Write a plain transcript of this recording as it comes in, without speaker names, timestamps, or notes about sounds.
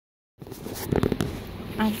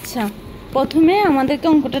আচ্ছা, প্রথমে আমাদেরকে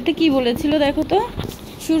অঙ্কটাতে কি বলেছিল দেখো তো।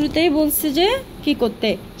 শুরুতেই বলছে যে কি করতে,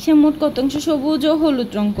 সে মোট কত অংশ সবুজ ও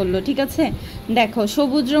হলুদ রং করলো। ঠিক আছে, দেখো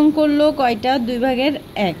সবুজ রং করলো কয়টা,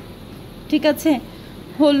 2/1। ঠিক আছে,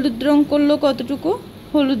 হলুদ রং করলো কতটুকু,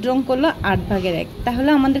 হলুদ রং করলো 8/1। তাহলে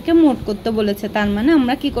আমাদেরকে মোট করতে বলেছে, তার মানে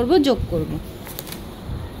আমরা কি করব, যোগ করব।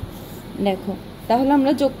 দেখো তাহলে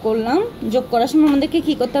আমরা যোগ করলাম, যোগ করার সময় আমাদেরকে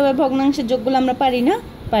কি করতে হবে, ভগ্নাংশের যোগগুলো আমরা পারি না,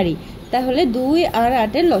 পারি। তাহলে 2 আর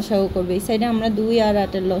 8-এর লসাগু করবে। এই সাইডে আমরা 2 আর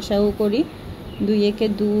 8-এর লসাগু করি। 2 একে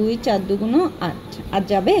 2, 4 দুগুণ 8। আর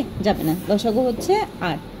যাবে, যাবে না, লসাগু হচ্ছে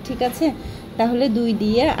 8। ঠিক আছে, তাহলে 2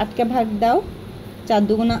 দিয়ে 8কে ভাগ দাও, 4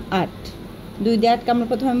 দুগুণ 8। 2 দিয়ে 8কে আমরা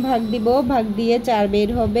প্রথমে ভাগ দিব, ভাগ দিয়ে 4 বের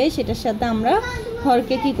হবে, সেটার সাথে আমরা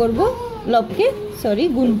হরকে কি করব, লবকে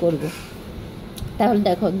গুণ করব। তাহলে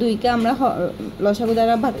দেখো 2কে আমরা লসাগু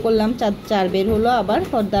দ্বারা ভাগ করলাম, 4 বের হলো, আবার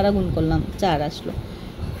হর দ্বারা গুণ করলাম, 4 আসলো।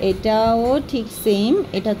 এটাও ঠিক সেম,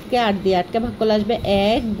 এটা থেকে 8 দিয়ে 8কে ভাগ করলে আসবে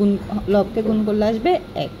 1, গুণ লবকে গুণ করলে আসবে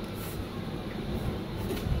 1।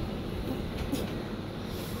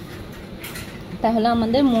 তাহলে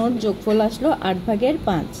আমাদের মোট যোগফল আসলো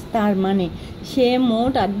 8/5। তার মানে সে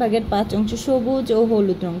মোট 8/5 অংশ সবুজ ও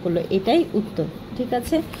হলুদ রং করলো, এটাই উত্তর। ঠিক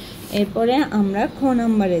আছে, এরপরে আমরা খ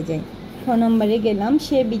নম্বরে যাই। খ নম্বরে গেলাম,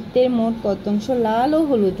 সে বৃত্তের মোট কত অংশ লাল ও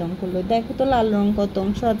হলুদ রং করলো। দেখো তো লাল রং কত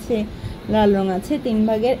অংশ আছে, লাল রং আছে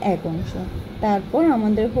 3/1 অংশ। তারপর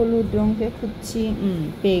আমাদের হলুদ রংকে খুঁজছি,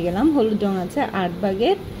 পেয়ে গেলাম, হলুদ রং আছে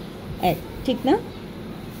 8/1। ঠিক না?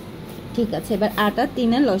 ঠিক আছে, এবার 8 আর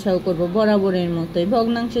 3-এর লসাগু করবো বরাবরের মতোই।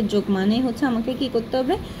 ভগ্নাংশের যোগ মানেই হচ্ছে আমাকে কি করতে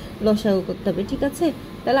হবে, লসাগু করতে হবে। ঠিক আছে,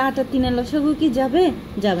 তাহলে 8 আর 3-এর লসাগু কি যাবে,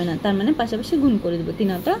 যাবে না, তার মানে পাশাপাশি গুণ করে দেবো, 3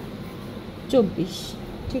 8 24।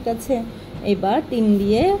 ঠিক আছে, এবার 3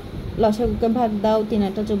 দিয়ে লসাগুকে ভাগ দাও, 3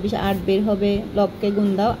 8 24, 8 বের হবে, লবকে গুণ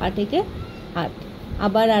দাও, 8 একে 8।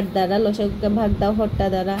 আবার 8 দ্বারা লসাগুকে ভাগ দাও হরটা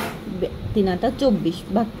দ্বারা, 3 8 24,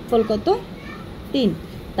 ভাগফল কত, 3।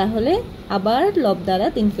 তাহলে আবার লব দ্বারা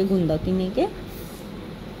 3কে গুণ দাও, 3 একে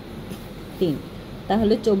 3।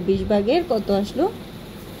 তাহলে 24/1 কত আসলো,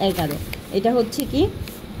 11। এটা হচ্ছে কি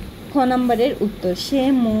খ নম্বরের উত্তর। সে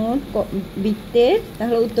মোট বৃত্তের,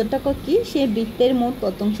 তাহলে উত্তরটা কি, সে বৃত্তের মোট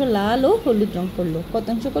কত অংশ লাল ও হলুদ রং করলো, কত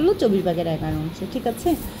অংশ করলো, 24/11 অংশ। ঠিক আছে,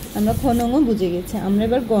 আমরা খ নংও বুঝে গেছি। আমরা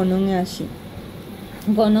এবার গ নংয়ে আসি।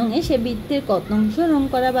 গ নংয়ে সে বৃত্তের কত অংশ রং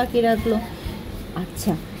করা বাকি রাখলো।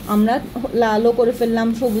 আচ্ছা, আমরা লালও করে ফেললাম,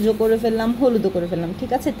 সবুজও করে ফেললাম, হলুদও করে ফেললাম।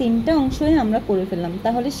 ঠিক আছে, 3টা অংশই আমরা করে ফেললাম।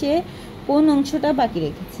 তাহলে সে কোন অংশটা বাকি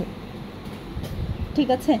রেখেছে। ঠিক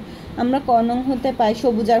আছে, আমরা ক নং হতে পাই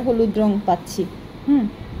সবুজ আর হলুদ রং পাচ্ছি।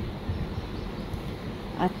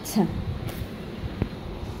 আচ্ছা,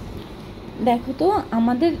 দেখো তো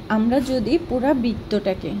আমাদের, আমরা যদি পুরা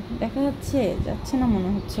বৃত্তটাকে, দেখা যাচ্ছে না মনে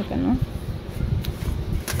হচ্ছে কেন,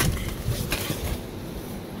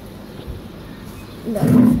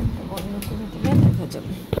 দেখা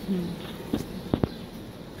যাবে।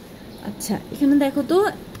 আচ্ছা, এখানে দেখো তো,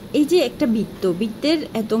 এই যে একটা বৃত্ত, বৃত্তের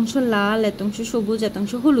এত অংশ লাল, এত অংশ সবুজ, এত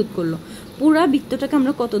অংশ হলুদ করলো। পুরা বৃত্তটাকে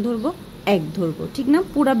আমরা কত ধরবো, 1 ধরবো। ঠিক না,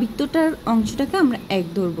 পুরা বৃত্তটার অংশটাকে আমরা 1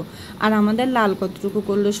 ধরবো। আর আমাদের লাল কতটুকু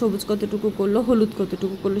করলো, সবুজ কতটুকু করলো, হলুদ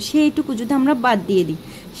কতটুকু করলো, সেইটুকু যদি আমরা বাদ দিয়ে দিই,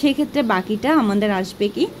 সেক্ষেত্রে বাকিটা আমাদের আসবে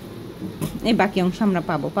কি, এই বাকি অংশ আমরা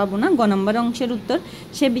পাবো না। গ নম্বর অংশের উত্তর,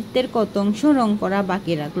 সে বৃত্তের কত অংশ রং করা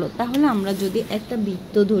বাকি রাখলো। তাহলে আমরা যদি একটা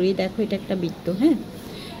বৃত্ত ধরি, দেখো এটা একটা বৃত্ত, হ্যাঁ,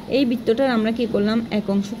 এই বৃত্তটার আমরা কি করলাম, এক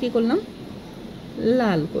অংশ কি করলাম,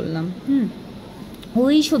 লাল করলাম।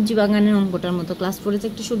 ওই সবজি বাগানের অঙ্কটার মতো, ক্লাস 4-এ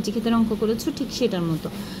একটা সবজি ক্ষেতের অঙ্ক করেছো, ঠিক সেটার মতো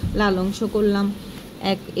লাল অংশ করলাম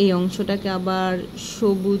এই অংশটাকে আবার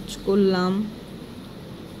সবুজ করলাম,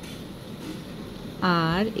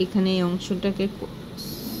 আর এখানে এই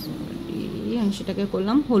অংশটাকে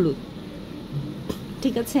করলাম হলুদ।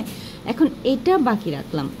 ঠিক আছে, এখন এটা বাকি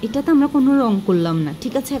রাখলাম, এটাতে আমরা কোনো রং করলাম না।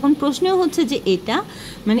 ঠিক আছে, এখন প্রশ্নও হচ্ছে যে এটা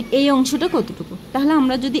মানে এই অংশটা কতটুকু। তাহলে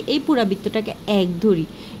আমরা যদি এই পুরা বৃত্তটাকে 1 ধরি,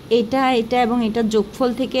 এটা এবং এটার যোগফল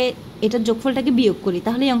থেকে এটার যোগফলটাকে বিয়োগ করি,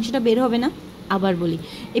 তাহলে এই অংশটা বের হবে না। আবার বলি,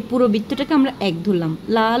 এই পুরো বৃত্তটাকে আমরা 1 ধরলাম,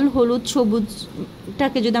 লাল হলুদ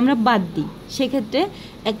সবুজটাকে যদি আমরা বাদ দিই, সেক্ষেত্রে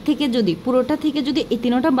 1 থেকে যদি পুরোটা থেকে যদি এই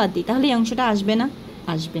 3টা বাদ দিই, তাহলে এই অংশটা আসবে না,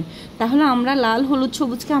 আসবে। তাহলে আমরা লাল হলুদ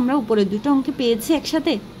সবুজকে আমরা উপরে 2টা অঙ্কে পেয়েছি,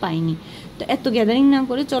 একসাথে পাইনি। তো এত গ্যাদারিং না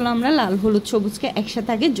করে চলো আমরা লাল হলুদ সবুজকে একসাথে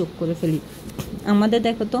আগে যোগ করে ফেলি। আমাদের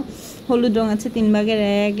দেখো তো, হলুদ রং আছে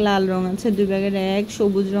 3/1, লাল রং আছে 2/1,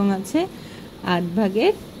 সবুজ রং আছে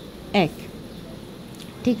 8/1।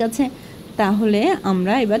 ঠিক আছে, তাহলে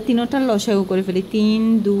আমরা এবার 3টার লসাগু করে ফেলি। 3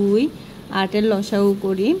 2 8-এর লসাগু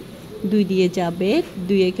করি, 2 দিয়ে যাবে,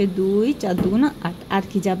 2 একে 2, 4 দুগুণ 8। আর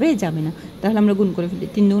কি যাবে, যাবে না। তাহলে আমরা গুণ করে ফেলি।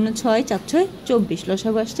 3 দুগুণে 6, 4 6 24,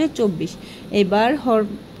 লসাগু আসছে 24। এবার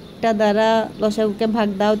হরটা দ্বারা লসাগুকে ভাগ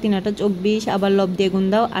দাও, 3 8 24, আবার লব দিয়ে গুণ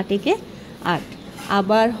দাও, 8 একে 8।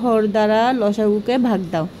 আবার হর দ্বারা লসাগুকে ভাগ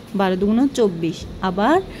দাও, 12 দুগুণে 24,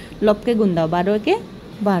 আবার লবকে গুণ দাও, 12 একে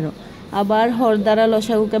 12। আবার হর দ্বারা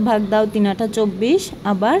লসাগুকে ভাগ দাও, 3 8 24,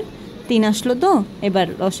 আবার 3 আসলো তো, এবার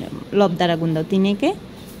লব দ্বারা গুণ দাও, 3 একে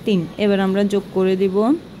 3। এবার আমরা যোগ করে দিব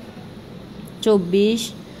 24,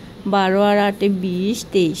 12 আর 8 20,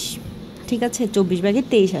 23। ঠিক আছে, 24 ভাগে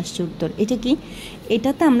 23 আসছে উত্তর। এটা কি?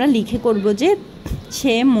 এটাতে আমরা লিখে করব যে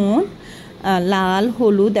সে মোট লাল,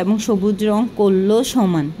 হলুদ এবং সবুজ রং করলো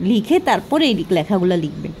সমান, লিখে তারপর এই লেখাগুলো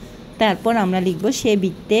লিখবে। তারপর আমরা লিখব সে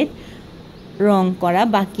বৃত্তের রং করা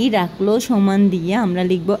বাকি রাখলো সমান দিয়ে আমরা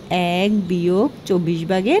লিখব 1 বিয়োগ 24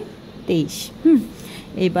 ভাগের 23।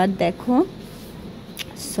 এবার দেখো,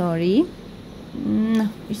 সরি না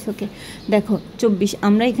ইটস ওকে, দেখো 24,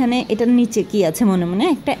 আমরা এখানে এটার নিচে কি আছে মনে মনে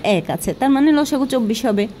একটা 1 আছে, তার মানে লসাগু 24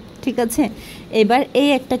 হবে। ঠিক আছে, এবার এই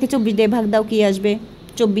একটাকে 24 দিয়ে ভাগ দাও, কি আসবে?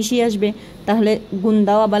 24ই আসবে। তাহলে গুণ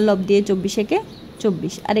দাও আবার লব দিয়ে, 24 একে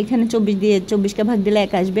 24, আর এখানে 24 দিয়ে 24কে ভাগ দিলে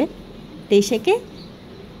 1 আসবে, 23 একে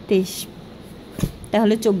 23।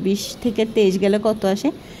 তাহলে 24 থেকে 23 গেলে কত আসে?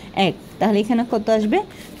 1। তাহলে এখানে কত আসবে?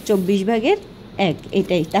 24 ভাগের 1।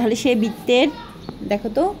 এটাই তাহলে সে বৃত্তের, দেখো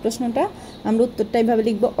তো প্রশ্নটা, আমরা উত্তরটা এইভাবে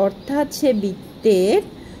লিখবো, অর্থাৎ সে বৃত্তের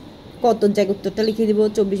কত জায়গায় উত্তরটা লিখে দিব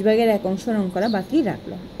 24 ভাগের 1 অংশ রং করা বাকি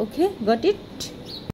রাখলো। ওকে, গট ইট?